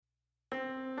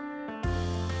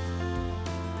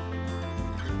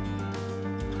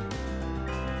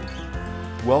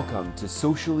Welcome to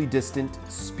Socially Distant,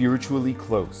 Spiritually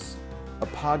Close, a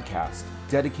podcast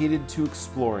dedicated to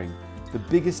exploring the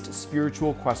biggest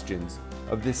spiritual questions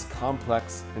of this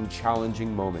complex and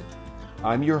challenging moment.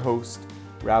 I'm your host,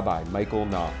 Rabbi Michael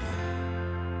Knopf.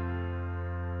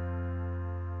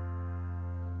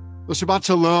 Well, Shabbat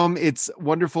Shalom. It's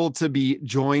wonderful to be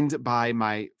joined by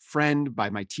my friend, by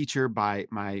my teacher, by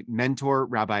my mentor,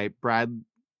 Rabbi Brad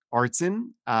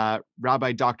Artson.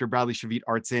 Rabbi Dr. Bradley Shavit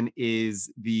Artson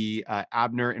is the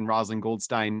Abner and Rosalind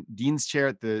Goldstein Dean's Chair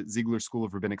at the Ziegler School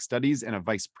of Rabbinic Studies and a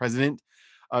Vice President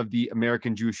of the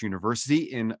American Jewish University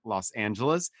in Los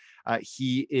Angeles.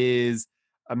 He is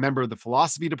a member of the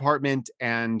philosophy department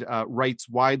and writes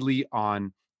widely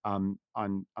on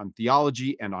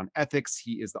theology and on ethics.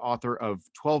 He is the author of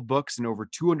 12 books and over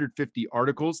 250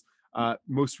 articles.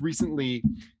 Most recently,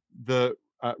 the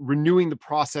Renewing the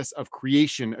Process of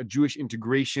Creation, a Jewish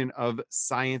integration of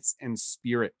science and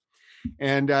spirit.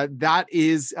 And that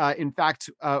is, in fact,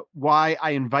 why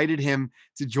I invited him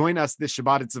to join us this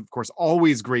Shabbat. It's, of course,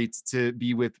 always great to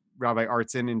be with Rabbi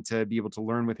Artson and to be able to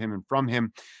learn with him and from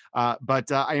him.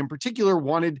 But I, in particular,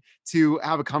 wanted to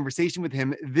have a conversation with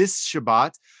him this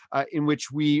Shabbat in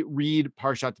which we read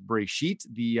Parshat Bereshit,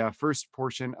 the first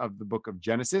portion of the book of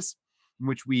Genesis, in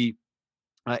which we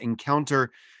encounter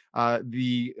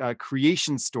the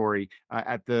creation story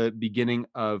at the beginning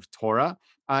of Torah.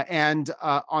 And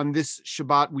on this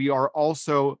Shabbat, we are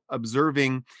also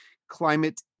observing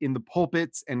Climate in the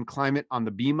Pulpits and Climate on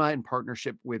the Bima in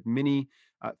partnership with many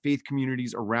faith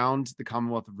communities around the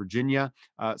Commonwealth of Virginia,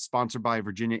 sponsored by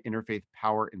Virginia Interfaith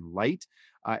Power and Light.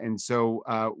 And so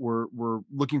we're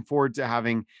looking forward to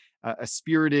having a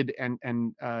spirited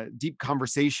and deep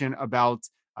conversation about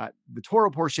the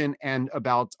Torah portion and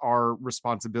about our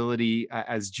responsibility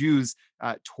as Jews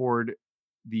toward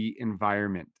the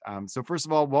environment. So first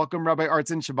of all, welcome, Rabbi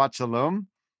Artson. Shabbat Shalom.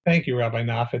 Thank you, Rabbi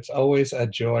Knopf. It's always a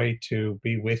joy to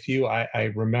be with you.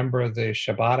 I remember the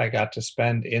Shabbat I got to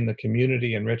spend in the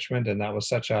community in Richmond, and that was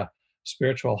such a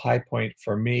spiritual high point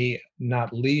for me,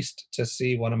 not least to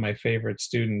see one of my favorite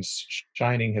students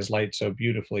shining his light so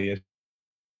beautifully as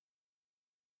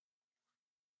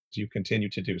you continue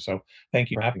to do. So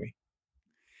thank you for having me.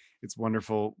 It's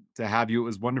wonderful to have you. It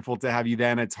was wonderful to have you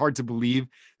then. It's hard to believe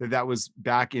that that was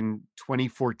back in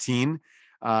 2014.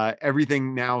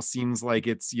 Everything now seems like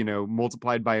it's,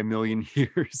 multiplied by a million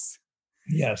years.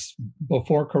 Yes,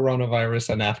 before coronavirus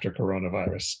and after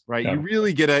coronavirus. Right. Yeah.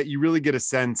 You really get a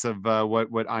sense of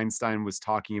what Einstein was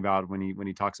talking about when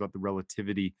he talks about the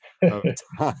relativity of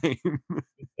time.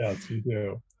 Yes, you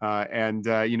do. And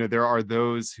there are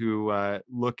those who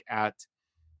look at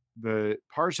the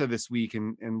Parsha this week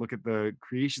and look at the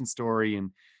creation story and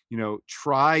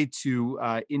try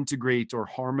to integrate or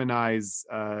harmonize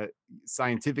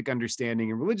scientific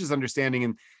understanding and religious understanding,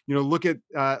 and look at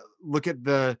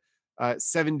the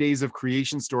 7 days of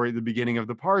creation story at the beginning of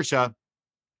the Parsha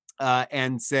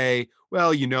and say,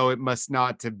 well, it must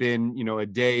not have been, a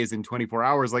day is in 24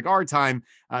 hours like our time,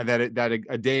 that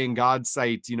a day in God's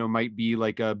sight, might be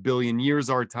like a billion years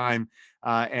our time.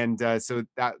 And so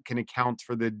that can account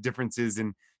for the differences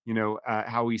in,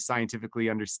 how we scientifically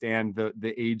understand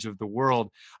the age of the world.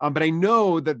 But I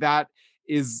know that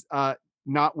is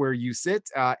not where you sit.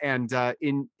 And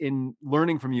in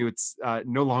learning from you, it's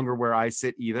no longer where I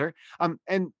sit either.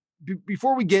 And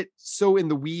before we get so in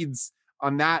the weeds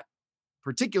on that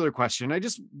particular question, I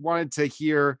just wanted to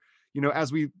hear,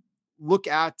 as we look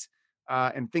at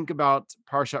and think about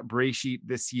Parshat Bereshit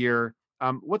this year,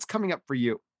 what's coming up for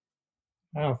you?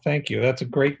 Oh, thank you. That's a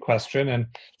great question. And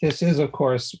this is, of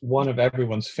course, one of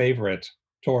everyone's favorite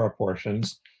Torah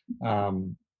portions.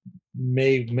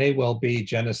 May well be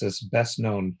Genesis' best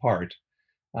known part.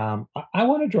 I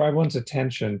want to draw everyone's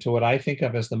attention to what I think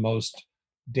of as the most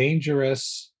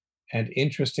dangerous and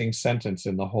interesting sentence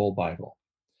in the whole Bible.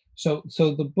 So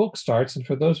the book starts, and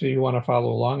for those of you who want to follow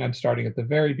along, I'm starting at the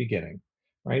very beginning,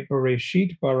 right?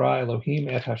 Bereshit bara Elohim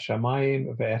et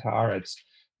hashamayim ve'et haaretz.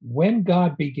 When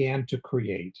God began to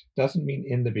create, doesn't mean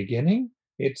in the beginning.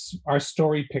 It's our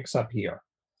story picks up here.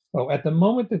 So at the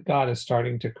moment that God is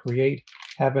starting to create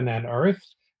heaven and earth,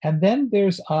 and then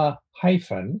there's a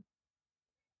hyphen,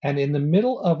 and in the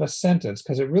middle of a sentence,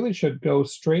 because it really should go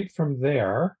straight from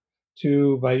there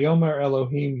to Vayomer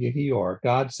Elohim Yehior,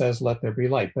 God says, let there be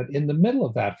light. But in the middle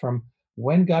of that, from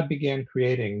when God began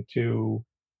creating to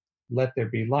let there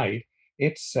be light,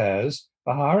 it says,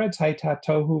 V'haaretz haita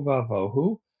tohu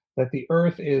vavohu, that the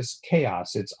earth is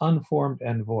chaos, it's unformed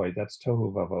and void. That's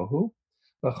tohu vavohu.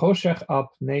 V'choshech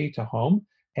al pnei tahom,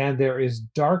 and there is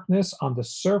darkness on the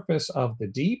surface of the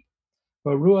deep.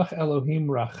 V'ruach Elohim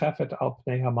rachefet al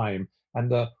pnei hamayim, and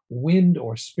the wind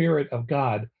or spirit of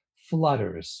God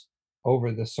flutters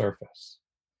over the surface.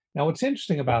 Now, what's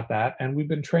interesting about that, and we've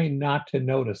been trained not to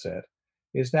notice it,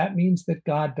 is that means that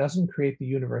God doesn't create the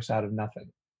universe out of nothing.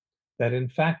 That in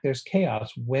fact, there's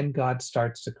chaos when God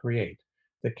starts to create.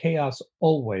 The chaos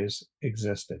always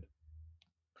existed.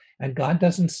 And God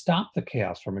doesn't stop the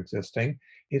chaos from existing.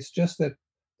 It's just that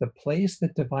the place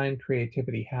that divine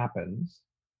creativity happens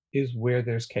is where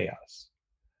there's chaos.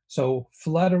 So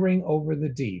fluttering over the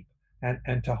deep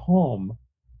and to home,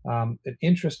 an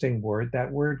interesting word,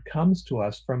 that word comes to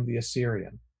us from the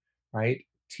Assyrian, right?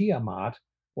 Tiamat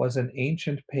was an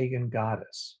ancient pagan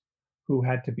goddess who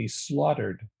had to be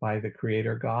slaughtered by the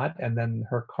creator god, and then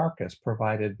her carcass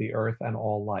provided the earth and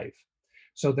all life.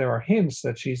 So there are hints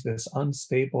that she's this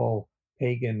unstable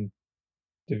pagan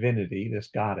divinity, this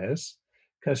goddess,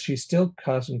 because she's still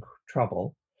causing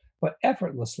trouble. But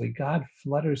effortlessly, God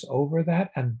flutters over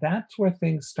that, and that's where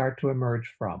things start to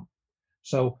emerge from.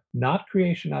 So, not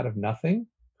creation out of nothing,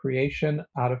 creation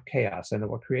out of chaos. And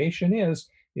what creation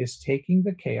is taking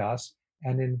the chaos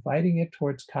and inviting it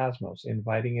towards cosmos,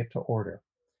 inviting it to order.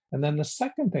 And then the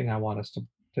second thing I want us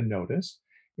to notice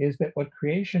is that what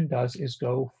creation does is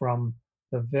go from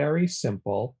the very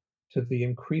simple to the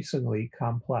increasingly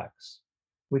complex,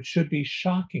 which should be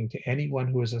shocking to anyone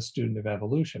who is a student of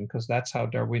evolution, because that's how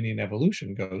Darwinian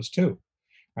evolution goes too,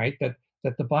 right? That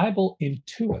the Bible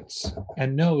intuits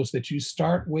and knows that you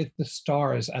start with the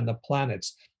stars and the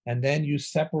planets, and then you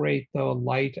separate the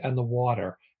light and the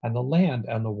water, and the land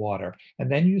and the water,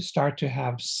 and then you start to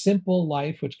have simple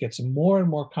life, which gets more and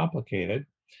more complicated.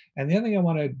 And the other thing I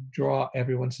want to draw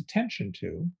everyone's attention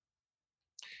to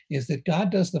is that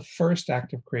God does the first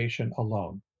act of creation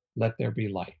alone. Let there be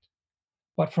light.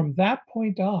 But from that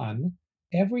point on,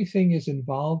 everything is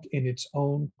involved in its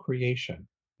own creation.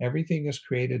 Everything is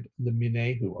created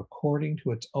liminehu, according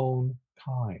to its own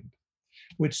kind,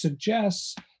 which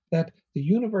suggests that the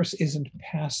universe isn't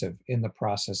passive in the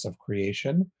process of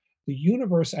creation. The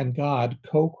universe and God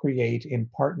co create in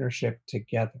partnership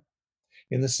together.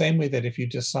 In the same way that if you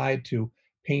decide to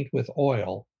paint with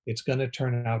oil, it's going to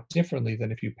turn out differently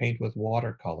than if you paint with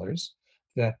watercolors.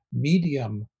 The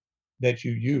medium that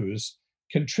you use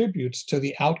contributes to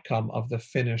the outcome of the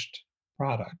finished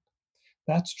product.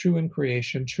 That's true in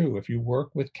creation, too. If you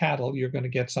work with cattle, you're going to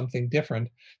get something different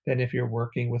than if you're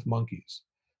working with monkeys.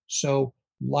 So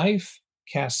life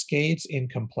cascades in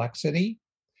complexity,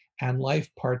 and life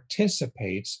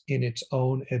participates in its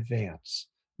own advance.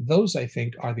 Those, I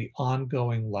think, are the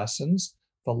ongoing lessons.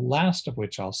 The last of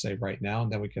which I'll say right now,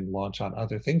 and then we can launch on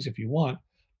other things if you want,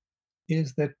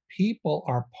 is that people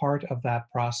are part of that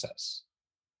process.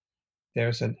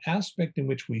 There's an aspect in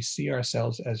which we see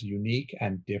ourselves as unique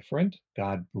and different.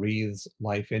 God breathes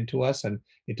life into us, and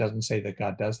it doesn't say that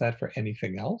God does that for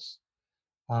anything else.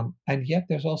 And yet,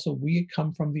 there's also, we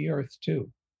come from the earth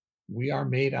too. We are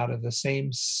made out of the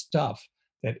same stuff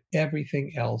that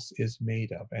everything else is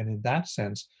made of. And in that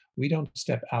sense, we don't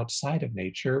step outside of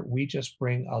nature. We just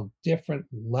bring a different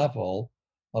level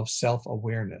of self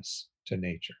awareness to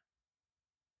nature.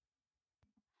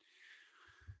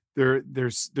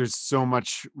 There's so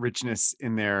much richness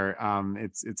in there.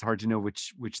 It's hard to know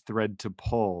which thread to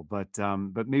pull, but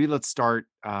maybe let's start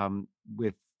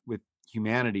with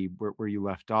humanity where you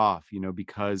left off.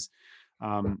 Because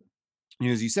um,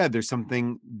 as you said, there's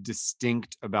something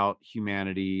distinct about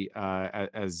humanity,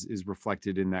 as is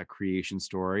reflected in that creation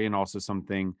story, and also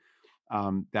something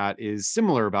that is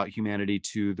similar about humanity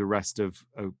to the rest of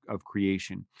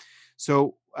creation.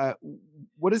 So,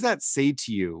 what does that say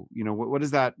to you? What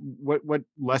is that? What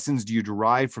lessons do you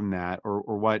derive from that,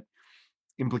 or what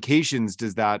implications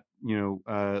does that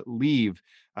leave,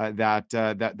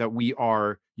 that we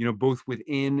are both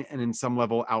within and in some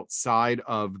level outside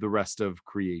of the rest of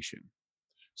creation?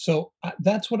 So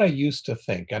that's what I used to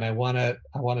think, and I want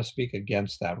to speak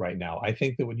against that right now. I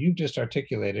think that what you've just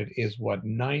articulated is what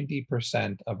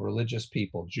 90% of religious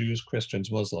people, Jews,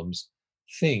 Christians, Muslims,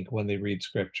 think when they read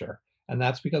scripture, and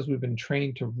that's because we've been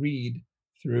trained to read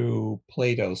through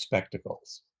Plato's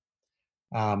spectacles.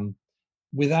 Um,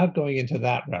 Without going into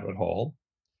that rabbit hole,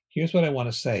 here's what I want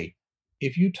to say: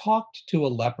 if you talked to a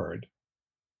leopard,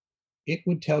 it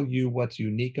would tell you what's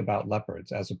unique about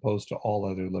leopards as opposed to all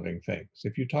other living things.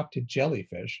 If you talk to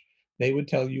jellyfish, they would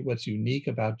tell you what's unique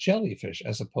about jellyfish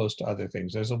as opposed to other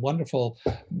things. There's a wonderful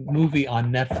movie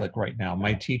on Netflix right now,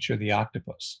 My Teacher, the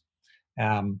Octopus.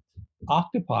 Um,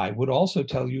 Octopi would also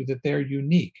tell you that they're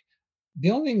unique.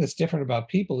 The only thing that's different about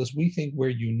people is we think we're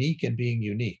unique in being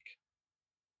unique,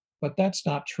 but that's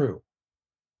not true.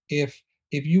 If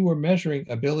you were measuring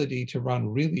ability to run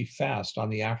really fast on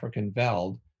the African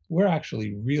veld, we're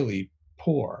actually really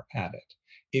poor at it.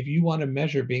 If you want to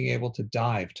measure being able to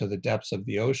dive to the depths of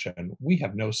the ocean, we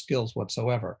have no skills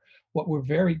whatsoever. What we're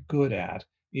very good at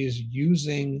is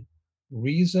using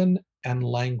reason and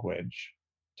language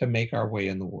to make our way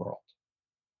in the world.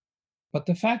 But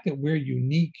the fact that we're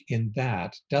unique in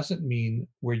that doesn't mean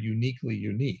we're uniquely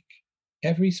unique.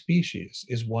 Every species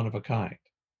is one of a kind.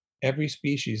 Every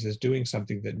species is doing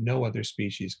something that no other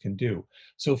species can do.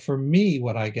 So for me,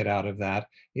 what I get out of that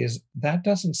is that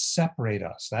doesn't separate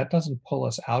us. That doesn't pull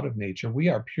us out of nature. We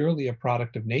are purely a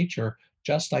product of nature,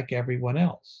 just like everyone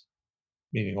else,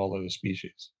 meaning all other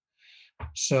species.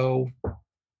 So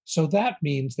so that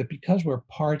means that because we're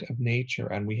part of nature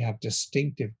and we have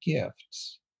distinctive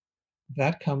gifts,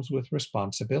 that comes with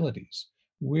responsibilities.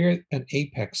 We're an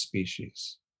apex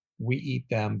species. We eat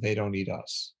them, they don't eat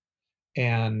us.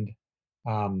 And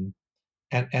um,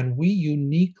 and we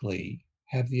uniquely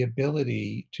have the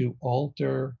ability to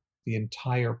alter the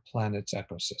entire planet's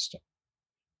ecosystem,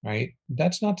 right?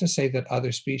 That's not to say that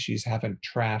other species haven't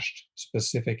trashed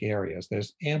specific areas.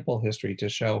 There's ample history to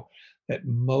show that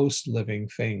most living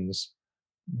things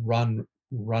run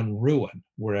ruin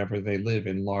wherever they live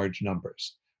in large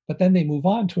numbers. But then they move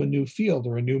on to a new field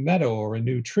or a new meadow or a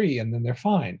new tree, and then they're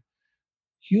fine.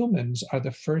 Humans are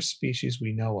the first species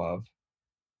we know of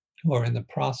who are in the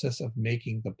process of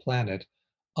making the planet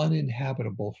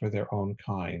uninhabitable for their own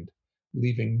kind,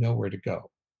 leaving nowhere to go.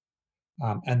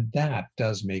 And that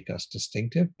does make us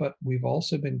distinctive, but we've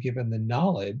also been given the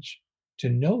knowledge to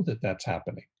know that that's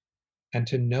happening and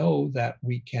to know that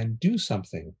we can do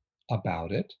something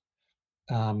about it,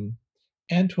 um,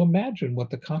 and to imagine what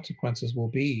the consequences will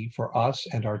be for us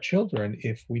and our children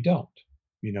if we don't.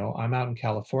 You know, I'm out in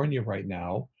California right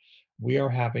now. We are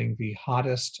having the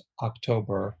hottest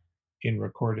October in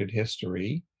recorded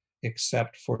history,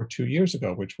 except for 2 years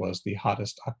ago, which was the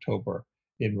hottest October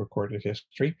in recorded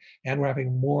history. And we're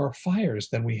having more fires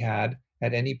than we had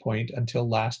at any point until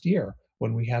last year,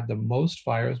 when we had the most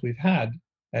fires we've had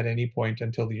at any point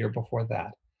until the year before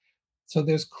that. So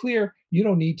there's clear, you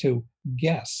don't need to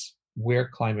guess where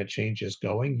climate change is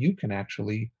going. You can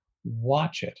actually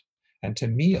watch it. And to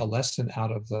me, a lesson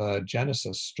out of the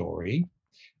Genesis story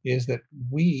is that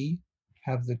we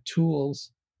have the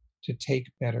tools to take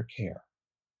better care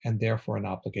and therefore an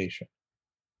obligation.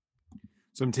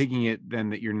 So I'm taking it then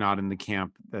that you're not in the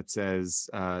camp that says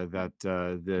that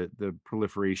the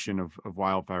proliferation of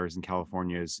wildfires in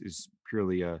California is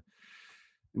purely an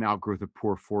outgrowth of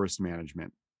poor forest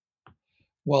management.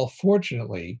 Well,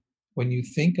 fortunately, when you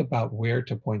think about where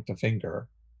to point the finger,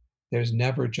 there's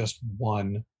never just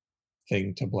one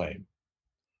thing to blame.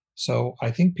 So I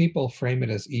think people frame it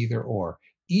as either or.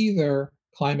 Either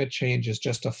climate change is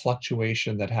just a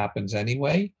fluctuation that happens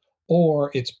anyway,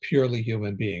 or it's purely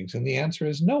human beings. And the answer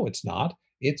is no, it's not.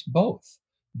 It's both.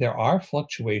 There are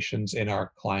fluctuations in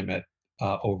our climate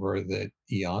over the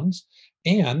eons,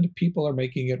 and people are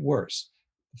making it worse.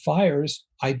 Fires,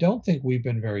 I don't think we've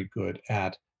been very good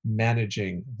at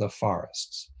managing the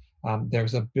forests.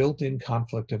 There's a built in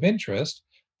conflict of interest.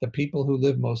 The people who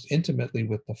live most intimately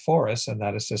with the forests, and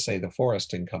that is to say the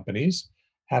foresting companies,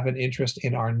 have an interest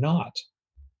in our not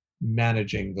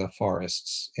managing the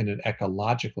forests in an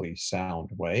ecologically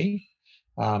sound way.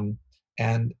 Um,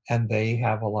 and they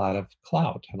have a lot of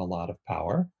clout and a lot of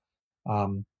power.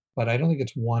 Um, but I don't think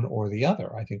it's one or the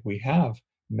other. I think we have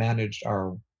managed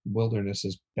our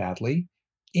wildernesses badly,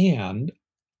 and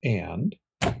and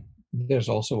there's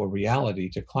also a reality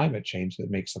to climate change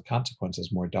that makes the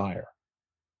consequences more dire.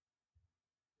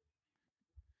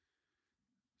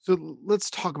 So let's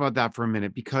talk about that for a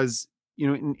minute because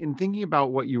in thinking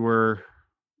about what you were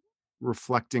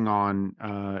reflecting on,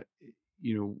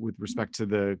 with respect to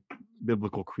the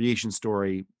biblical creation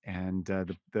story and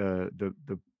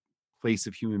the place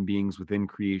of human beings within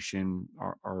creation,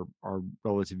 our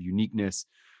relative uniqueness,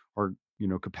 our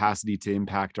capacity to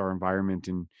impact our environment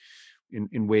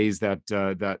in ways that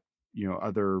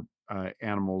other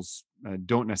animals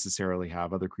don't necessarily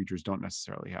have, other creatures don't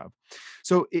necessarily have.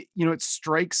 So it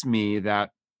strikes me that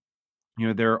you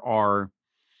know there are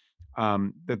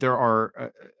there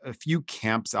are a few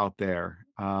camps out there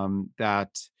that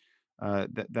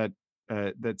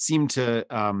seem to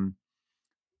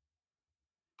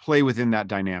play within that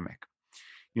dynamic.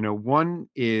 One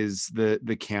is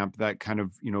the camp that kind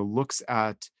of looks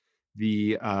at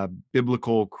the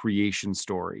biblical creation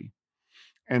story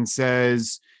and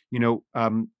says,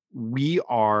 we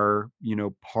are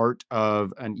part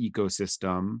of an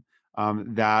ecosystem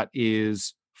that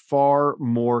is far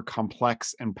more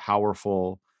complex and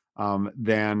powerful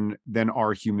than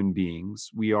are human beings.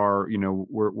 We are,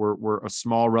 we're a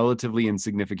small, relatively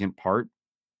insignificant part.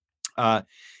 Uh,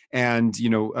 and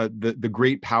the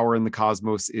great power in the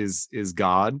cosmos is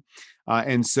God.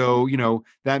 And so,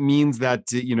 that means that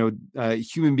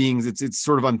human beings, it's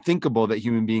sort of unthinkable that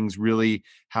human beings really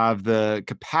have the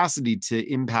capacity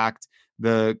to impact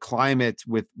the climate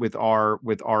with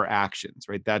our actions,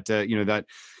 right? That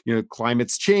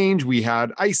climates change. We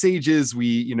had ice ages.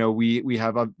 We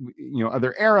have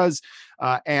other eras,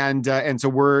 and so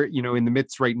we're in the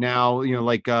midst right now.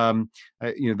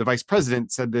 The vice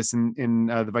president said this in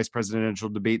the vice presidential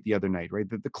debate the other night, right?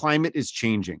 That the climate is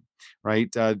changing, right?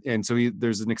 And so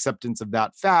there's an acceptance of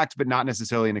that fact, but not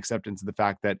necessarily an acceptance of the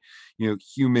fact that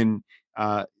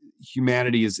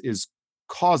humanity is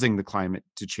causing the climate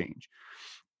to change.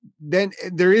 Then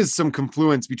there is some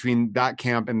confluence between that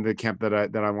camp and the camp that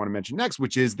I want to mention next,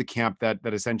 which is the camp that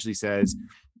essentially says,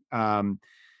 might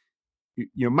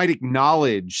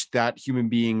acknowledge that human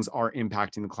beings are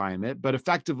impacting the climate, but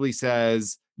effectively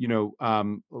says,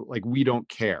 like, we don't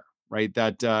care, right?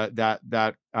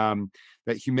 That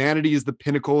humanity is the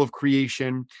pinnacle of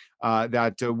creation,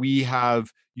 that we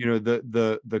have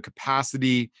the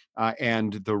capacity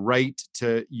and the right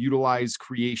to utilize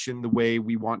creation the way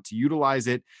we want to utilize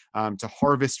it, to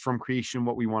harvest from creation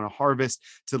what we want to harvest,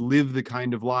 to live the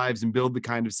kind of lives and build the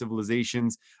kind of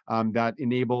civilizations that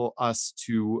enable us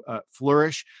to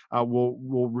flourish.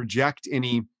 We'll reject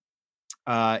any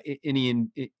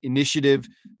initiative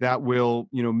that will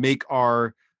make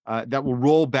our that will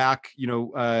roll back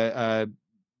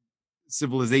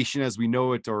civilization as we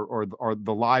know it, or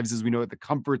the lives as we know it, the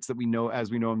comforts that we know as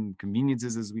we know them,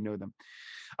 conveniences as we know them.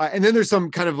 And then there's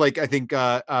some kind of, like, I think,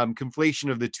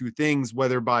 conflation of the two things,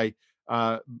 whether by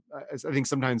I think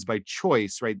sometimes by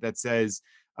choice, right? That says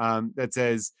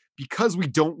because we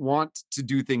don't want to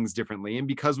do things differently, and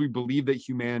because we believe that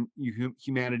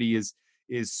humanity is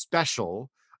special,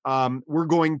 we're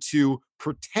going to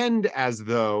pretend as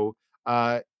though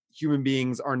human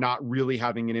beings are not really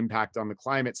having an impact on the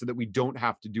climate, so that we don't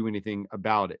have to do anything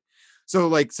about it. So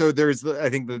there's I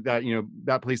think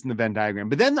that place in the Venn diagram.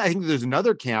 But then I think there's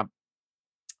another camp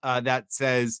that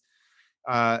says,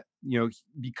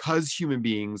 because human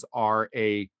beings are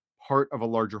a part of a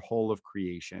larger whole of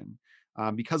creation,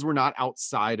 because we're not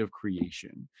outside of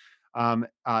creation,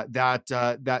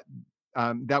 that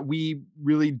we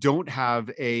really don't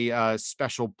have a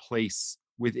special place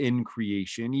within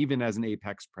creation, even as an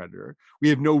apex predator. We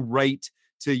have no right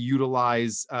to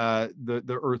utilize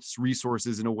the Earth's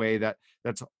resources in a way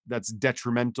that's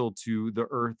detrimental to the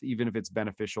Earth, even if it's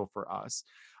beneficial for us.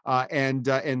 So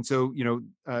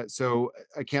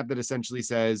a camp that essentially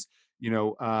says,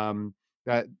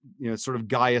 that sort of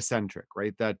Gaia-centric,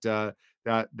 right? That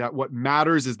what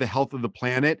matters is the health of the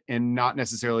planet, and not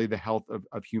necessarily the health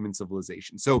of human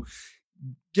civilization. So,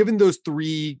 given those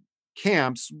three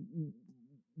camps,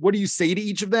 what do you say to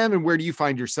each of them, and where do you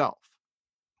find yourself?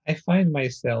 I find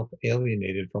myself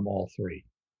alienated from all three.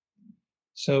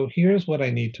 So here's what I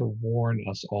need to warn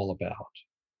us all about.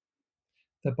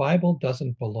 The Bible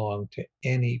doesn't belong to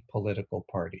any political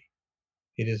party.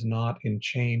 It is not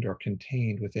enchained or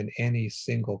contained within any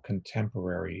single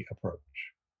contemporary approach.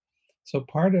 So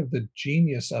part of the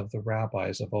genius of the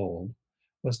rabbis of old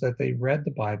was that they read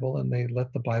the Bible and they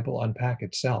let the Bible unpack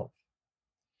itself.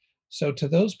 So to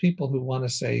those people who want to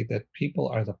say that people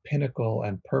are the pinnacle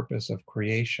and purpose of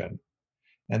creation,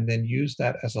 and then use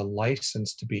that as a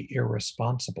license to be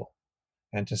irresponsible,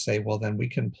 and to say, well, then we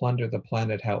can plunder the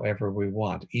planet however we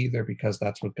want, either because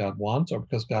that's what God wants or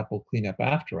because God will clean up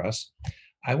after us,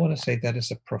 I want to say that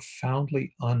is a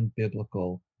profoundly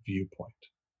unbiblical viewpoint.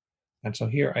 And so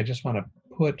here, I just want to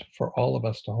put, for all of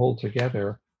us to hold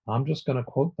together, I'm just going to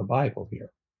quote the Bible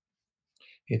here.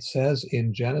 It says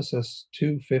in Genesis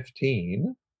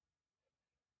 2:15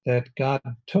 that God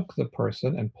took the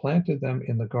person and planted them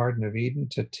in the Garden of Eden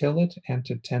to till it and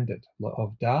to tend it.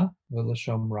 La'ovda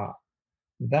v'lashomra.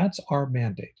 That's our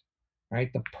mandate,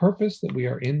 right? The purpose that we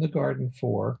are in the garden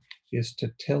for is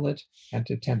to till it and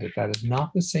to tend it. That is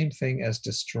not the same thing as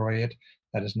destroy it.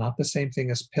 That is not the same thing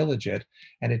as pillage it.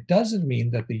 And it doesn't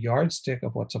mean that the yardstick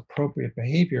of what's appropriate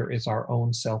behavior is our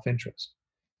own self-interest.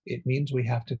 It means we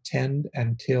have to tend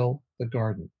and till the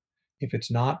garden. If it's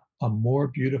not a more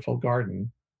beautiful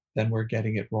garden, then we're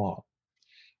getting it wrong.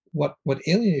 What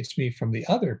alienates me from the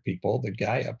other people, the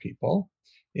Gaia people,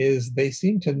 is they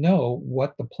seem to know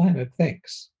what the planet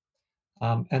thinks.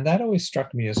 And that always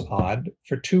struck me as odd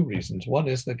for two reasons. One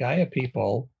is the Gaia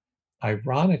people,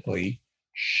 ironically,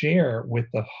 share with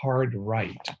the hard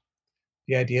right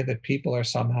the idea that people are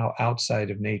somehow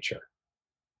outside of nature.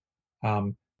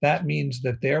 That means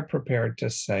that they're prepared to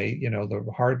say,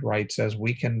 the hard right says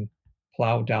we can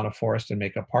plow down a forest and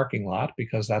make a parking lot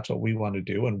because that's what we want to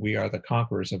do, and we are the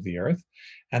conquerors of the earth.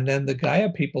 And then the Gaia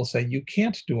people say you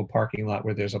can't do a parking lot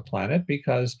where there's a planet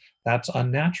because that's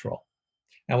unnatural.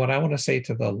 And what I want to say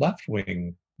to the left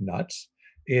wing nuts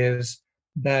is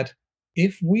that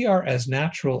if we are as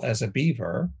natural as a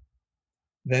beaver,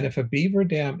 then if a beaver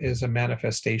dam is a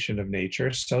manifestation of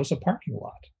nature, so's a parking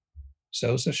lot,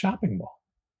 so's a shopping mall.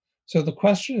 So the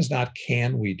question is not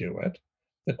can we do it?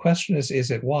 The question is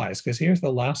it wise? Because here's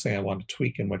the last thing I want to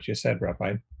tweak in what you said,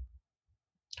 Rabbi.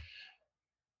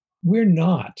 We're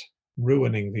not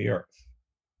ruining the earth.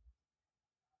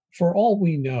 For all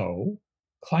we know,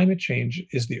 climate change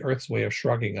is the earth's way of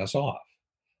shrugging us off.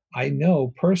 I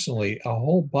know personally a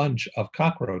whole bunch of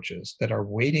cockroaches that are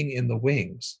waiting in the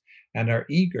wings and are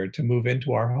eager to move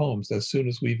into our homes as soon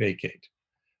as we vacate.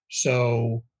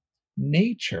 So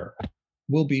nature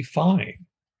will be fine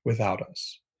without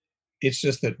us. It's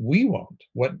just that we won't.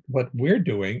 What we're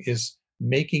doing is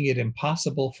making it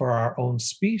impossible for our own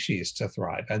species to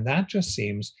thrive. And that just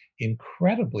seems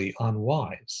incredibly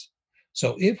unwise.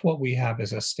 So if what we have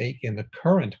is a stake in the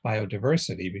current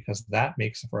biodiversity, because that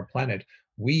makes for a planet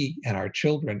we and our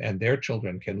children and their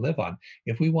children can live on,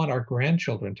 if we want our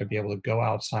grandchildren to be able to go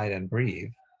outside and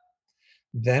breathe,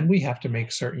 then we have to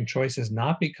make certain choices,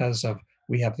 not because of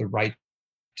we have the right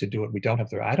to do it, we don't have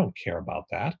the, I don't care about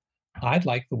that. I'd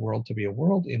like the world to be a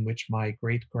world in which my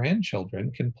great grandchildren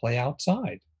can play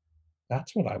outside.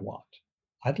 That's what I want.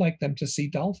 I'd like them to see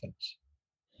dolphins.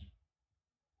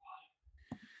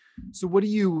 So what do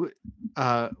you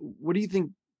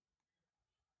think,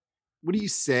 what do you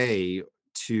say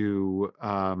to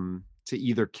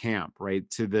either camp, right?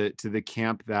 To the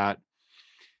camp that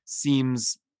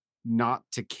seems not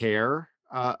to care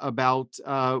about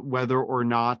whether or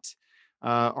not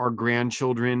our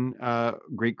grandchildren,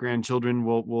 great grandchildren,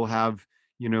 will have,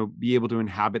 be able to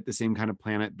inhabit the same kind of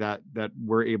planet that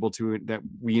we're able to, that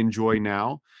we enjoy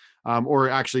now, or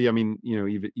actually, I mean,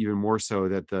 even more so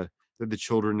that the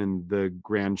children and the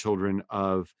grandchildren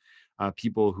of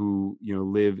people who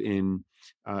live in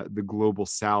the global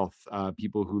south,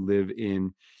 people who live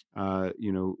in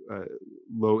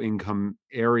low income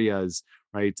areas,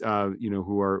 right?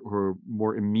 Who are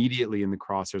more immediately in the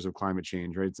crosshairs of climate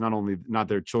change, right? It's not only not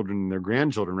their children and their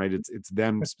grandchildren, right? It's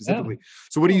them Yeah. specifically.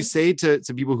 So what do you say to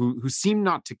people who seem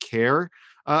not to care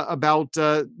about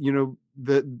the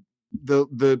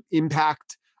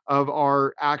impact of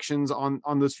our actions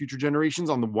on those future generations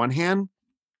on the one hand,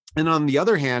 and on the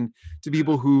other hand, to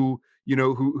people who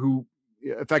who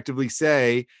effectively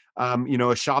say,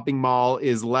 a shopping mall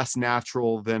is less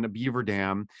natural than a beaver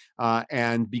dam,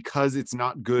 and because it's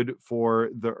not good for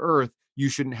the earth, you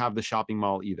shouldn't have the shopping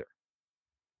mall either,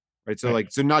 right? So Right.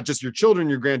 like, so not just your children,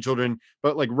 your grandchildren,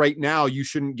 but like right now, you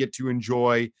shouldn't get to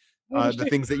enjoy I the understand.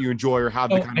 things that you enjoy or have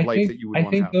the So kind of life that you would I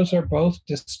want to think have. those are both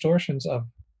distortions of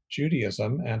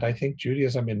Judaism, and I think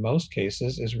Judaism in most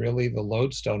cases is really the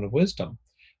lodestone of wisdom.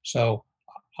 So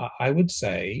I would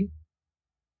say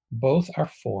both are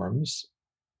forms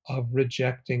of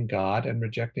rejecting God and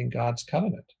rejecting God's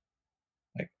covenant.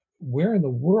 Like, where in the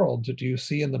world do you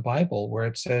see in the Bible where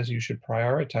it says you should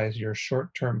prioritize your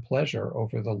short-term pleasure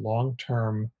over the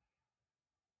long-term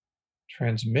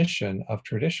transmission of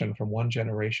tradition from one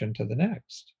generation to the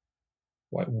next?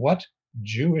 What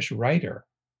Jewish writer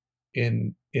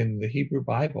in the Hebrew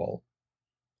Bible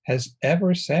has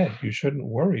ever said you shouldn't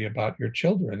worry about your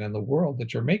children and the world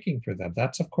that you're making for them?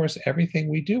 That's, of course, everything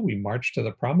we do. We march to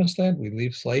the promised land, we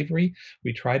leave slavery,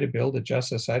 we try to build a just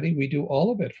society, we do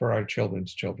all of it for our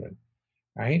children's children,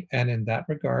 right? And in that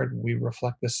regard, we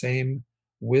reflect the same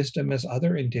wisdom as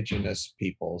other indigenous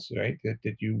peoples, right?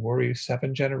 That you worry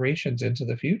 7 generations into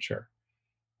the future.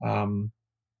 Um,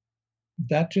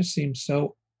 that just seems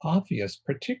so obvious,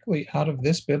 particularly out of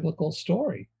this biblical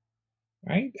story,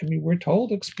 right? I mean, we're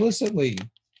told explicitly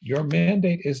your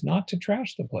mandate is not to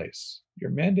trash the place.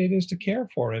 Your mandate is to care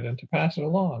for it and to pass it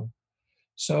along.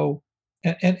 So,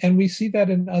 and we see that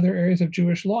in other areas of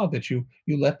Jewish law that you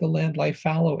let the land lie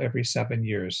fallow every 7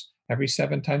 years. Every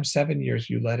 7 times 7 years,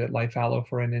 you let it lie fallow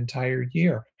for an entire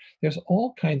year. There's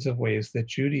all kinds of ways that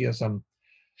Judaism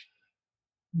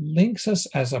links us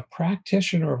as a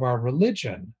practitioner of our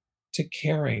religion to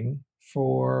caring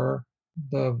for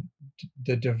the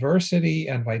the diversity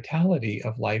and vitality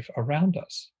of life around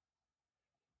us.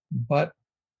 But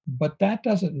that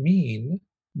doesn't mean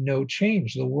no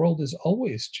change. The world is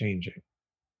always changing.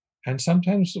 And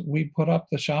sometimes we put up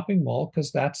the shopping mall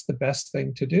because that's the best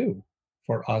thing to do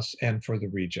for us and for the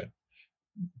region.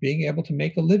 Being able to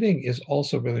make a living is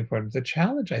also really important. The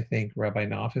challenge, I think, Rabbi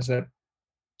Knopf, is that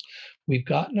we've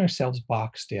gotten ourselves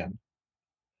boxed in.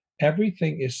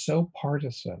 everything is so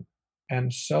partisan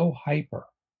and so hyper.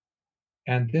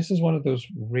 And this is one of those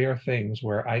rare things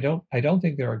where I don't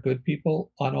think there are good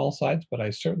people on all sides, but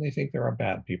I certainly think there are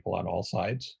bad people on all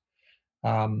sides.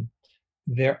 Um,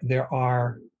 there there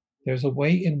are there's a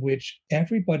way in which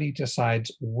everybody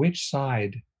decides which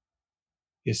side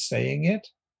is saying it,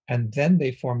 and then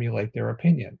they formulate their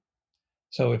opinion.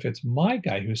 So if it's my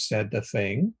guy who said the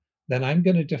thing, then I'm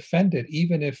going to defend it,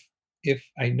 even if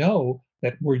I know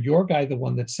that were your guy the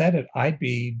one that said it, I'd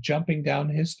be jumping down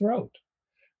his throat,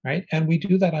 right? And we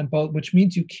do that on both, which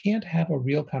means you can't have a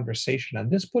real conversation. And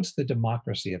this puts the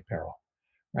democracy at peril,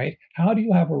 right? How do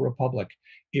you have a republic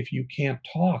if you can't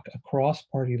talk across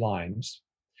party lines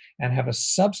and have a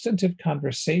substantive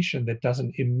conversation that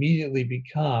doesn't immediately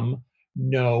become,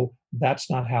 no, that's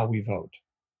not how we vote?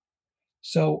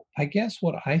 So I guess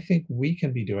what I think we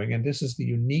can be doing, and this is the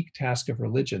unique task of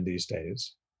religion these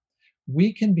days,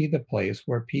 we can be the place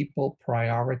where people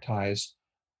prioritize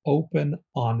open,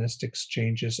 honest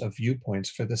exchanges of viewpoints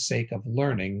for the sake of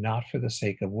learning, not for the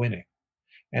sake of winning.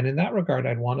 And in that regard,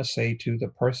 I'd want to say to the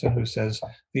person who says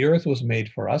the earth was made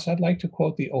for us, I'd like to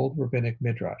quote the old rabbinic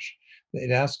midrash.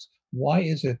 It asks, why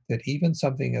is it that even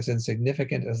something as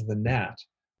insignificant as the gnat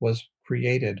was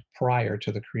created prior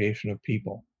to the creation of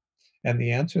people? And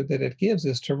the answer that it gives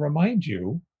is to remind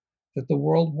you that the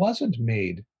world wasn't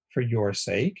made for your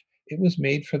sake, it was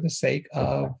made for the sake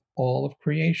of all of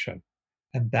creation.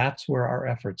 And that's where our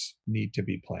efforts need to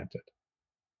be planted.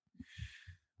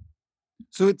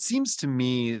 So it seems to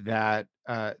me that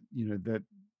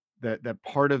that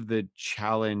part of the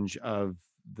challenge of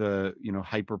the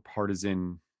hyper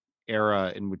partisan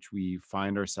era in which we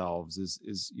find ourselves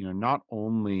is not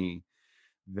only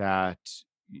that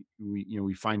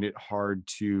we find it hard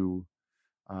to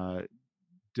uh,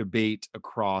 debate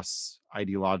across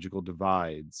ideological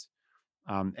divides,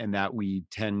 and that we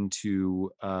tend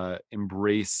to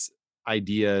embrace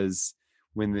ideas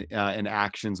and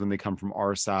actions when they come from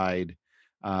our side,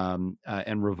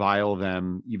 and revile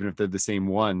them even if they're the same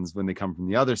ones when they come from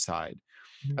the other side.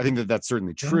 I Mm, think that that's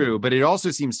certainly yeah, true, but it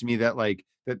also seems to me that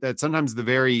that sometimes the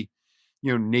very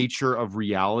nature of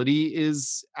reality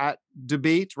is at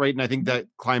debate, right? And I think that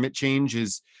climate change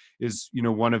is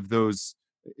one of those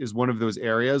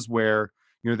areas where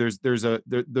there's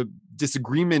the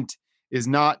disagreement is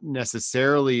not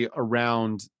necessarily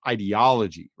around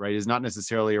ideology, right? Is not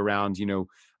necessarily around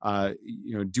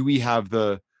do we have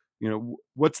the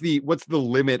what's the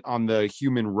limit on the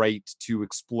human right to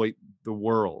exploit the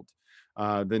world,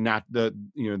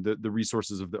 the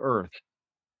resources of the earth,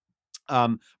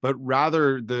 but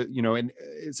rather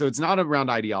so it's not around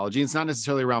ideology, it's not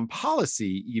necessarily around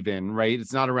policy even, right?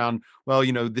 It's not around, well,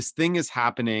 this thing is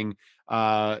happening,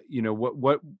 what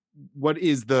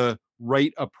is the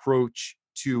right approach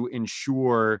to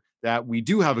ensure that we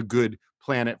do have a good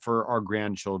planet for our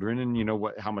grandchildren, and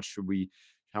how much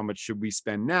should we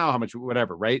spend now, how much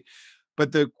whatever, right?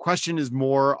 But the question is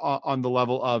more on the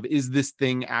level of, is this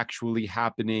thing actually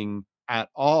happening at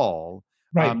all?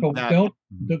 right. But we That don't,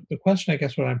 Mhm. the question, I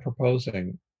guess, what I'm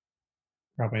proposing,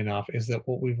 probably enough, is that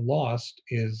what we've lost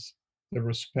is the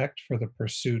respect for the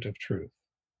pursuit of truth.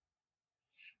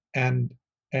 And,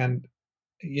 and,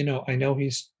 I know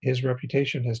his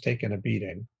reputation has taken a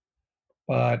beating,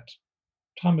 but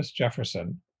Thomas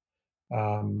Jefferson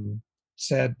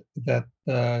said that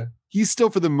the He's still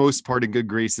for the most part in good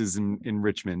graces in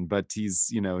Richmond, but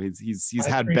he's I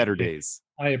had better appreciate days.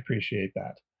 I appreciate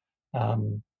that.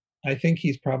 Um, I think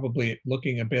he's probably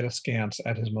looking a bit askance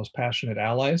at his most passionate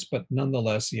allies, but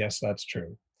nonetheless, yes, that's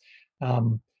true.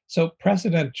 So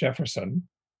President Jefferson,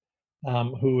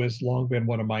 who has long been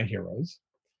one of my heroes,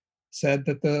 said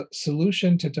that the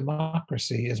solution to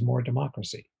democracy is more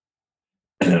democracy.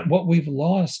 What we've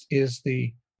lost is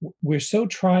we're so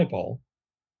tribal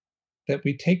that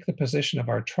we take the position of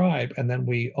our tribe and then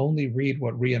we only read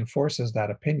what reinforces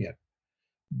that opinion.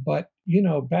 But,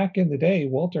 back in the day,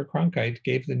 Walter Cronkite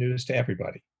gave the news to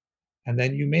everybody, and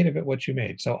then you made of it what you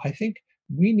made. So I think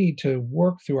we need to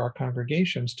work through our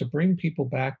congregations to bring people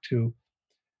back to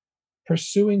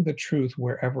pursuing the truth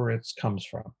wherever it comes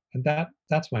from. And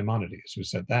that's Maimonides who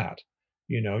said that.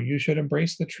 You should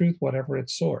embrace the truth, whatever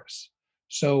its source.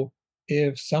 So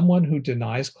if someone who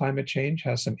denies climate change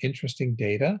has some interesting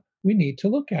data, we need to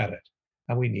look at it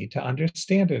and we need to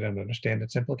understand it and understand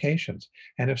its implications.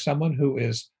 And if someone who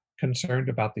is concerned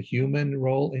about the human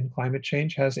role in climate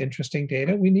change has interesting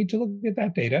data, we need to look at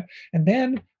that data. And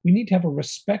then we need to have a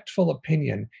respectful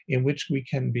opinion in which we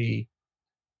can be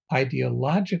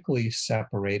ideologically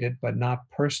separated, but not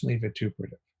personally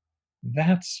vituperative.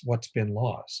 That's what's been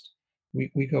lost.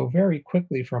 We go very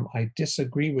quickly from I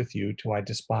disagree with you to I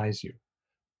despise you.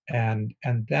 And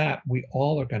that we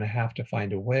all are going to have to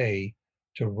find a way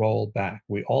to roll back.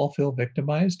 We all feel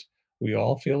victimized. We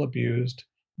all feel abused.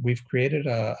 We've created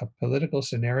a political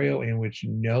scenario in which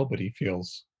nobody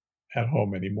feels at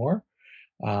home anymore.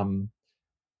 Um,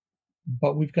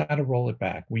 but we've got to roll it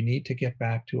back. We need to get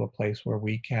back to a place where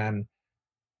we can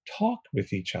talk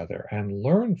with each other and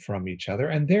learn from each other.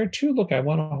 And there too, look, I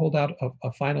want to hold out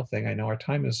a final thing. I know our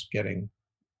time is getting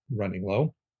running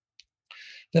low.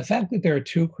 The fact that there are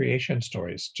two creation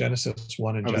stories, Genesis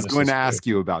 1 and I was going to Genesis 2, ask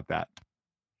you about that.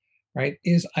 right,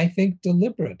 is, I think,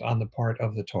 deliberate on the part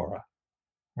of the Torah,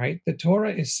 right? The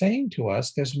Torah is saying to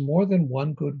us there's more than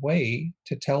one good way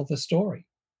to tell the story.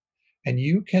 And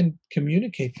you can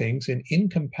communicate things in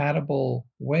incompatible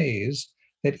ways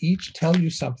that each tell you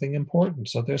something important.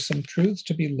 So there's some truths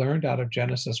to be learned out of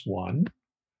Genesis 1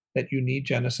 that you need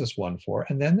Genesis 1 for.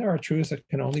 And then there are truths that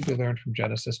can only be learned from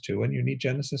Genesis 2, and you need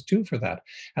Genesis 2 for that.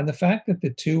 And the fact that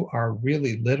the two are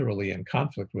really literally in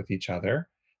conflict with each other,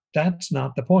 that's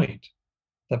not the point.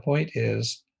 The point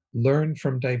is learn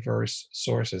from diverse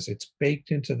sources. It's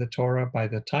baked into the Torah. By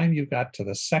the time you got to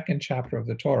the second chapter of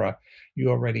the Torah, you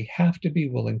already have to be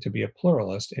willing to be a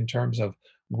pluralist in terms of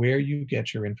where you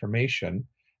get your information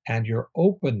and your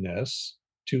openness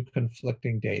to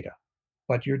conflicting data.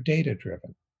 But you're data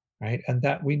driven, right? And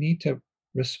that we need to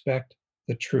respect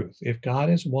the truth. If God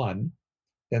is one,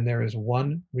 then there is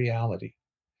one reality.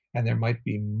 And there might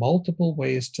be multiple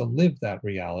ways to live that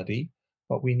reality,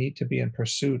 but we need to be in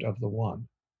pursuit of the one.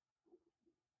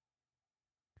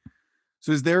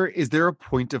 So is there a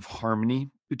point of harmony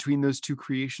between those two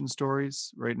creation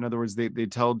stories, right? In other words, they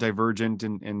tell divergent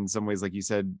and in some ways, like you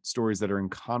said, stories that are in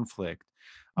conflict.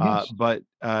 Yes. But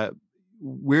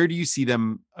where do you see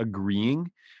them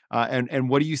agreeing? And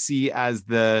what do you see as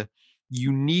the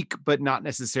unique but not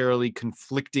necessarily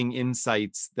conflicting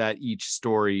insights that each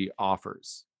story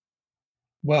offers?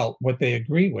 Well, what they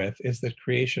agree with is that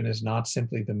creation is not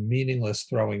simply the meaningless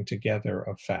throwing together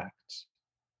of facts,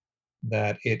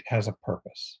 that it has a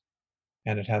purpose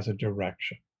and it has a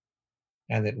direction,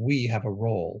 and that we have a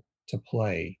role to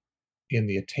play in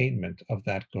the attainment of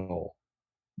that goal.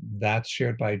 That's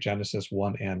shared by Genesis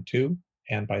 1 and 2,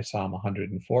 and by Psalm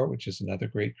 104, which is another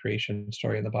great creation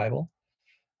story in the Bible,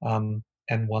 and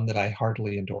one that I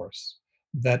heartily endorse.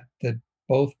 That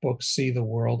both books see the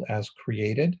world as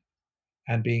created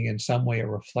and being in some way a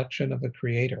reflection of the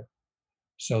Creator,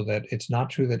 so that it's not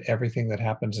true that everything that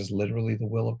happens is literally the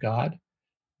will of God,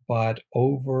 but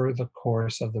over the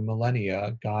course of the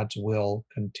millennia, God's will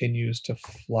continues to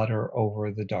flutter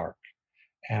over the dark,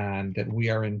 and that we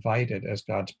are invited as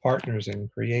God's partners in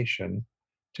creation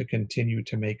to continue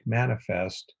to make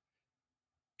manifest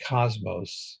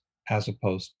cosmos as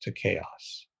opposed to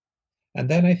chaos. And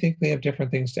then I think they have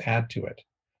different things to add to it.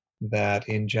 That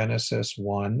in Genesis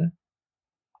 1,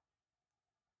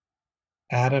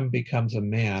 Adam becomes a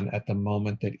man at the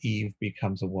moment that Eve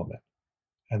becomes a woman,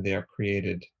 and they are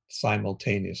created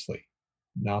simultaneously,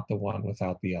 not the one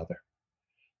without the other.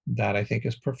 That I think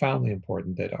is profoundly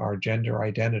important, that our gender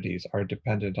identities are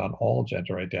dependent on all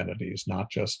gender identities, not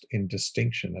just in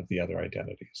distinction of the other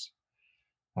identities.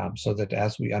 So that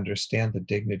as we understand the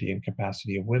dignity and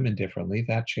capacity of women differently,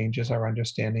 that changes our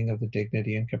understanding of the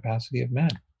dignity and capacity of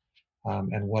men,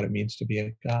 and what it means to be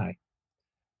a guy.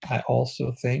 I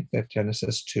also think that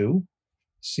Genesis 2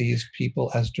 sees people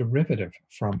as derivative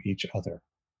from each other,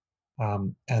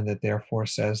 and that therefore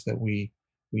says that we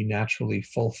naturally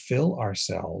fulfill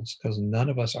ourselves because none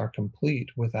of us are complete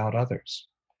without others.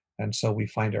 And so we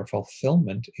find our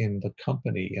fulfillment in the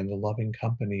company, in the loving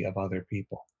company of other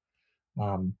people.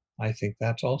 I think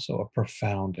that's also a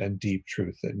profound and deep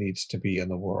truth that needs to be in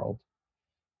the world.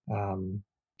 Um,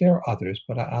 there are others,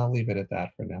 but I'll leave it at that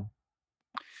for now.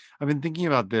 I've been thinking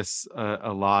about this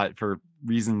a lot for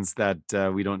reasons that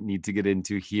we don't need to get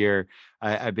into here.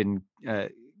 I've been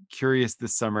curious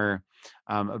this summer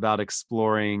about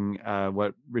exploring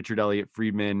what Richard Elliott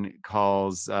Friedman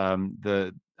calls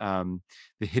the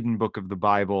hidden book of the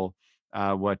Bible.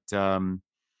 What the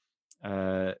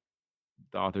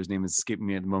author's name is escaping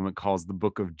me at the moment, calls the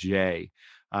Book of J,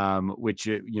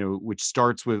 which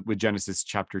starts with Genesis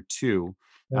chapter 2,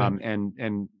 Right.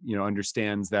 and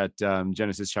understands that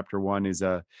Genesis chapter 1 is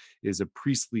a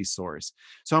priestly source.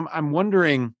 So I'm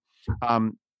wondering,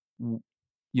 um,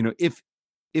 if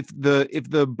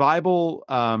the Bible,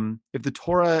 if the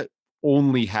Torah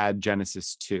only had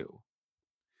Genesis 2,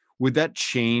 would that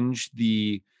change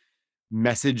the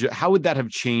message? How would that have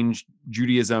changed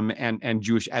Judaism and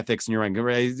Jewish ethics in your mind?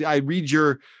 I read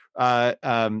your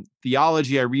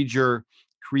theology, I read your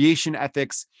creation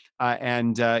ethics,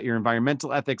 and your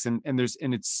environmental ethics, and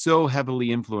it's so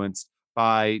heavily influenced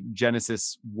by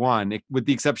Genesis 1, with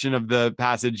the exception of the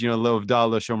passage, Lo Avdah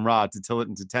Lo Shomra, to till it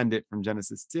and to tend it, from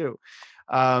Genesis 2.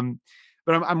 But I'm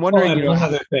Well, wondering, and one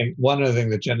other thing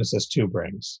that Genesis 2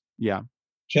 brings. yeah,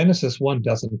 Genesis 1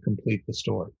 doesn't complete the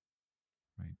story,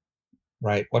 right,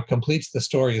 right? What completes the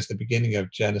story is the beginning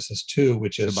of Genesis 2,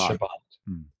 which is Shabbat.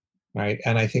 Shabbat, right?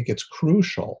 And I think it's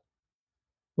crucial,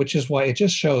 which is why it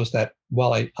just shows that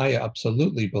while I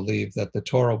absolutely believe that the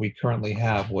Torah we currently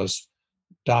have was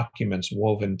documents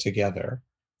woven together,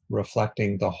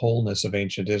 reflecting the wholeness of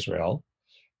ancient Israel,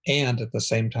 and at the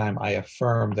same time, I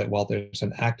affirm that while there's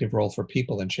an active role for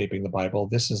people in shaping the Bible,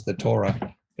 this is the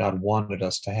Torah God wanted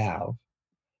us to have.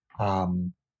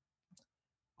 Um,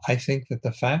 I think that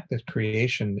the fact that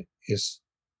creation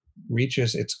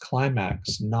reaches its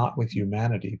climax not with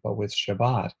humanity but with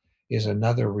Shabbat is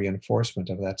another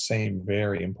reinforcement of that same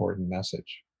very important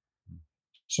message.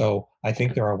 So I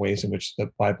think there are ways in which the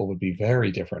Bible would be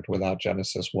very different without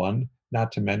Genesis 1,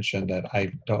 not to mention that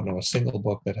I don't know a single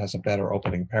book that has a better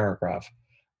opening paragraph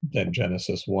than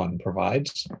Genesis 1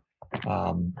 provides.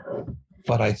 Um,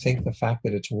 but I think the fact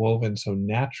that it's woven so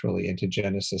naturally into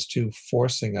Genesis 2,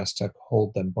 forcing us to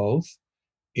hold them both,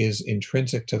 is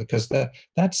intrinsic to because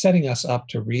that's setting us up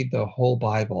to read the whole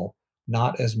Bible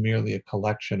not as merely a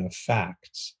collection of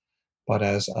facts, but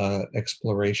as an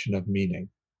exploration of meaning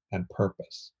and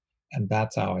purpose. And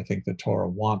that's how I think the Torah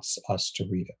wants us to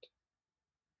read it.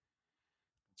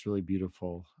 it's really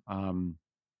beautiful.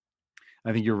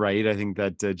 I think you're right. I think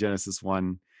that Genesis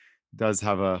 1 does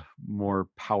have a more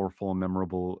powerful and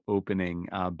memorable opening,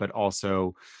 but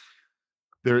also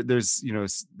there's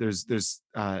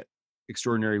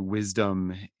extraordinary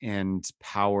wisdom and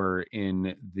power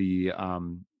in the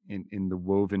in the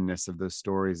wovenness of those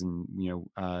stories, and and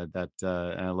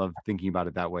I love thinking about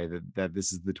it that way, that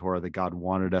this is the Torah that God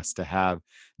wanted us to have,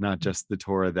 not just the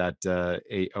Torah that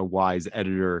a wise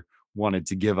editor wanted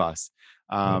to give us.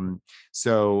 I'm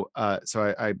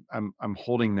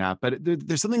holding that, but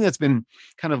there's something that's been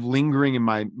kind of lingering in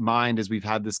my mind as we've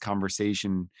had this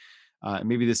conversation.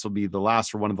 Maybe this will be the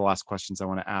last, or one of the last questions I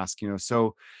want to ask. In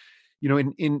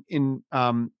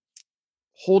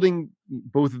holding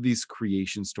both of these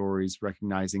creation stories,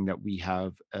 recognizing that we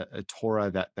have a Torah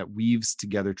that weaves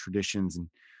together traditions and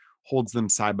holds them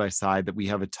side by side, that we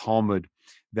have a Talmud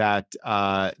that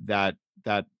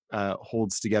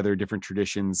holds together different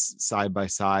traditions side by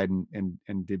side,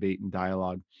 and debate and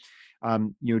dialogue,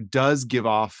 does give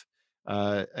off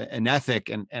an ethic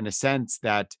and a sense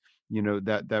that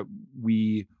that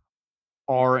we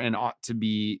are and ought to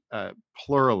be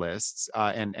pluralists,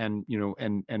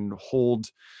 and hold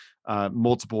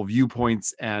multiple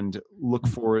viewpoints, and look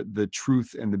for the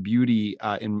truth and the beauty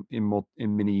in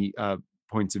many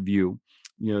points of view.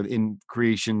 In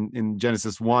creation, in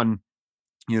Genesis 1,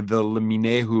 the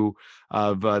leminehu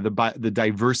of the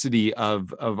diversity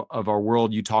of our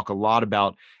world, you talk a lot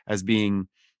about as being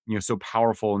so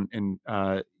powerful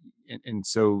and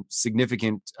so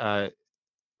significant,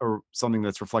 or something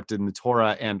that's reflected in the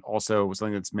Torah, and also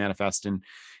something that's manifest in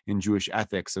Jewish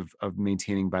ethics of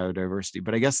maintaining biodiversity.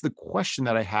 But I guess the question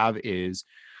that I have is,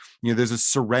 there's a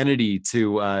serenity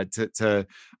to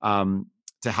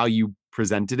how you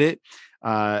presented it,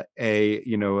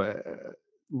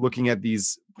 looking at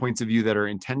these points of view that are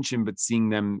in tension, but seeing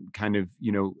them kind of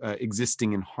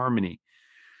existing in harmony.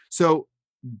 So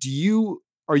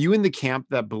are you in the camp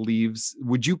that believes,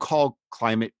 would you call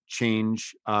climate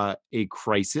change a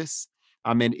crisis?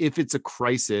 And if it's a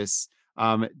crisis,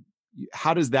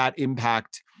 how does that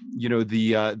impact,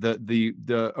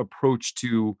 the approach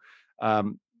to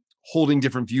holding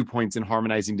different viewpoints and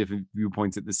harmonizing different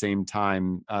viewpoints at the same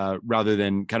time, rather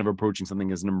than kind of approaching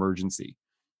something as an emergency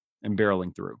and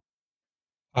barreling through?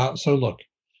 So look,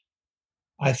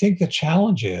 I think the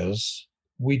challenge is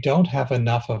we don't have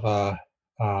enough of a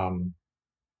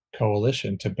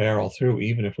coalition to barrel through,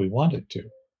 even if we wanted to.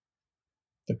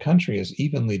 The country is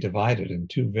evenly divided in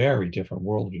two very different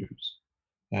worldviews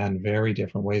and very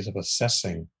different ways of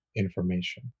assessing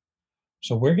information.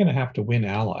 So we're going to have to win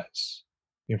allies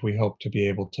if we hope to be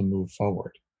able to move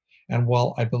forward. And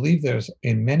while I believe there's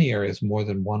in many areas more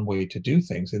than one way to do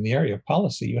things, in the area of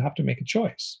policy, you have to make a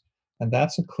choice. And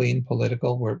that's a clean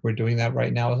political, we're doing that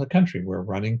right now as a country. We're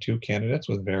running two candidates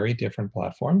with very different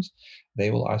platforms.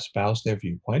 They will espouse their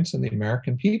viewpoints, and the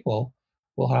American people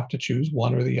will have to choose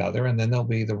one or the other. And then there'll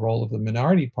be the role of the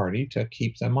minority party to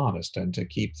keep them honest and to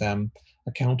keep them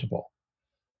accountable.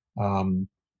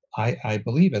 I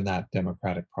believe in that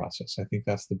democratic process. I think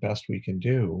that's the best we can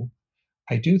do.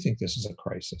 I do think this is a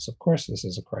crisis. Of course, this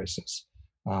is a crisis.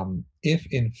 If,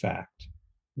 in fact,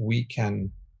 we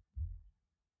can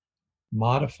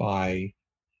modify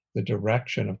the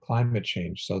direction of climate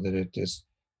change so that it is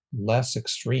less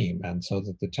extreme and so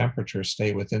that the temperatures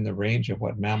stay within the range of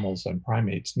what mammals and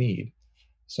primates need,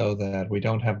 so that we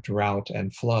don't have drought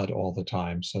and flood all the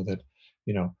time, so that,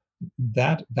 you know,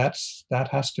 that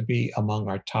has to be among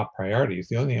our top priorities.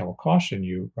 The only thing I will caution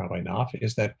you, Rabbi Knopf,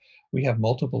 is that we have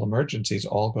multiple emergencies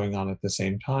all going on at the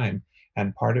same time.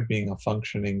 And part of being a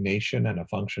functioning nation and a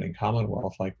functioning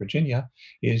commonwealth like Virginia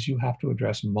is you have to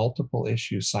address multiple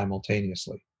issues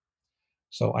simultaneously.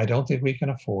 So I don't think we can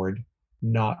afford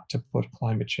not to put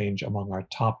climate change among our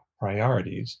top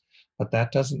priorities, but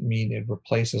that doesn't mean it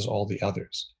replaces all the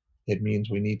others. It means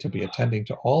we need to be attending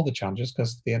to all the challenges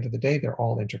because at the end of the day, they're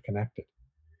all interconnected.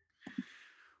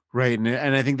 Right.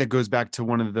 And I think that goes back to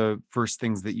one of the first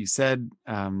things that you said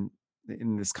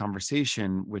in this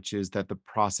conversation, which is that the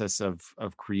process of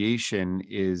creation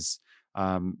is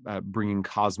bringing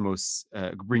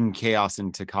bringing chaos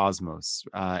into cosmos.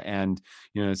 And,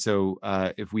 so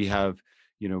if we have,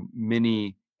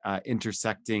 many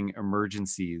intersecting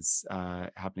emergencies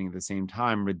happening at the same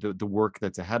time, the work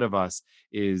that's ahead of us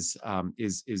is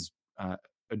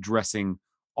addressing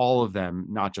all of them,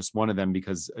 not just one of them,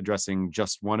 because addressing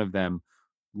just one of them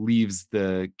leaves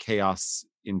the chaos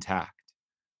intact.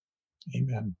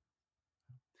 Amen.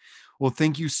 Well,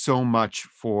 thank you so much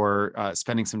for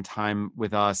spending some time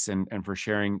with us and for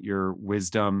sharing your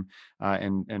wisdom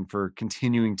and for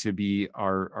continuing to be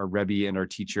our Rebbe and our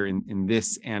teacher in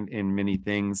this and in many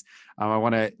things. I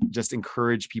want to just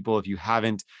encourage people, if you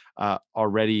haven't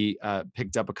already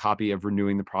picked up a copy of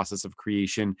Renewing the Process of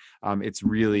Creation, it's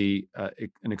really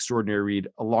an extraordinary read,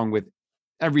 along with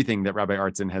everything that Rabbi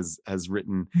Artson has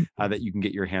written that you can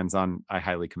get your hands on. I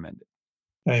highly commend it.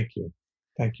 Thank you.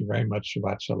 Thank you very much.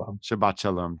 Shabbat Shalom. Shabbat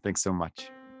Shalom. Thanks so much.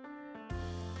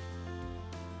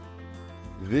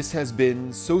 This has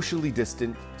been Socially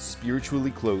Distant,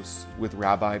 Spiritually Close with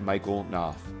Rabbi Michael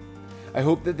Knopf. I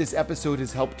hope that this episode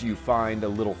has helped you find a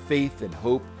little faith and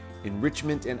hope,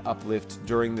 enrichment and uplift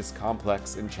during this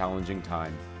complex and challenging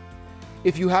time.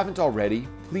 If you haven't already,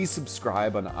 please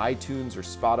subscribe on iTunes or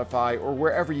Spotify or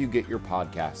wherever you get your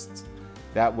podcasts.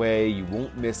 That way you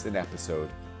won't miss an episode.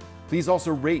 Please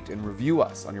also rate and review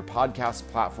us on your podcast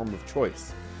platform of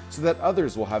choice so that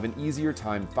others will have an easier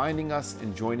time finding us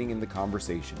and joining in the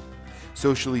conversation.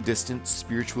 Socially Distant,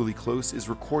 Spiritually Close is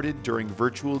recorded during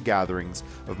virtual gatherings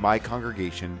of my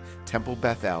congregation, Temple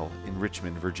Beth-El in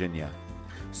Richmond, Virginia.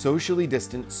 Socially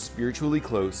Distant, Spiritually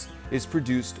Close is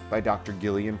produced by Dr.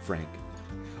 Gillian Frank.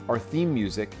 Our theme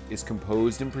music is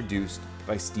composed and produced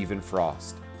by Stephen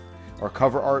Frost. Our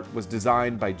cover art was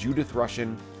designed by Judith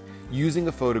Rushin, using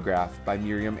a photograph by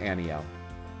Miriam Aniel.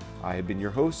 I have been your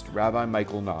host, Rabbi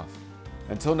Michael Knopf.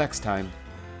 Until next time,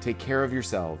 take care of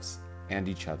yourselves and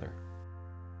each other.